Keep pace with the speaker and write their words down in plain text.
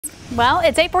Well,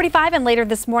 it's 8:45 and later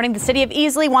this morning, the City of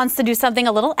Easley wants to do something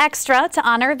a little extra to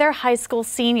honor their high school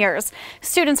seniors.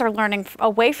 Students are learning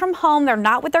away from home. They're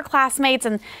not with their classmates,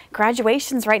 and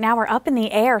graduations right now are up in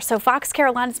the air. So Fox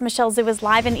Carolina's Michelle Zhu is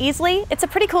live in Easley. It's a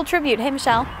pretty cool tribute. Hey,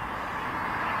 Michelle.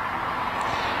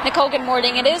 Nicole, good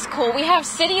morning. It is cool. We have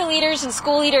city leaders and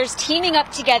school leaders teaming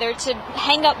up together to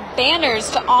hang up banners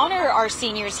to honor our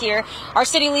seniors here. Our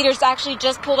city leaders actually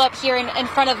just pulled up here in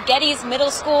front of Getty's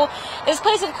Middle School. This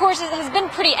place, of course, has been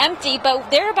pretty empty, but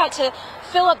they're about to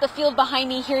fill up the field behind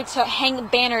me here to hang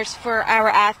banners for our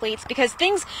athletes, because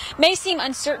things may seem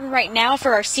uncertain right now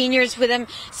for our seniors, with them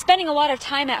spending a lot of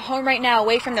time at home right now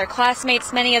away from their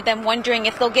classmates, many of them wondering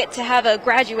if they'll get to have a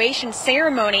graduation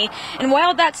ceremony. And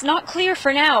while that's not clear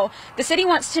for now, the city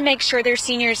wants to make sure their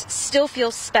seniors still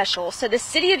feel special. So the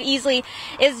City of Easley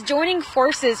is joining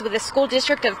forces with the school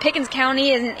district of Pickens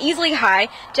County and Easley High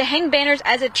to hang banners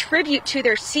as a tribute to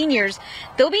their seniors.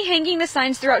 They'll be hanging the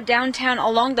signs throughout downtown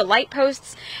along the light posts,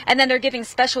 and then they're giving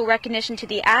special recognition to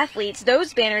the athletes.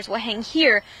 Those banners will hang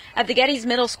here at the Getty's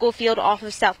Middle School field off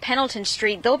of South Pendleton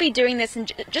Street. They'll be doing this in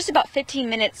just about 15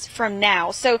 minutes from now.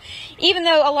 So even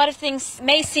though a lot of things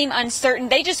may seem uncertain,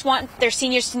 they just want their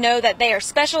seniors to know that they are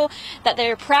special, that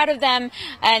they're proud of them,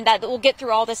 and that we'll get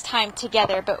through all this time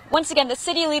together. But once again, the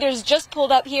city leaders just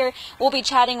pulled up here. We'll be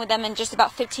chatting with them in just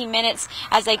about 15 minutes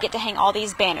as they get to hang all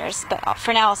these banners. But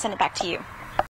for now, I'll send it back to you.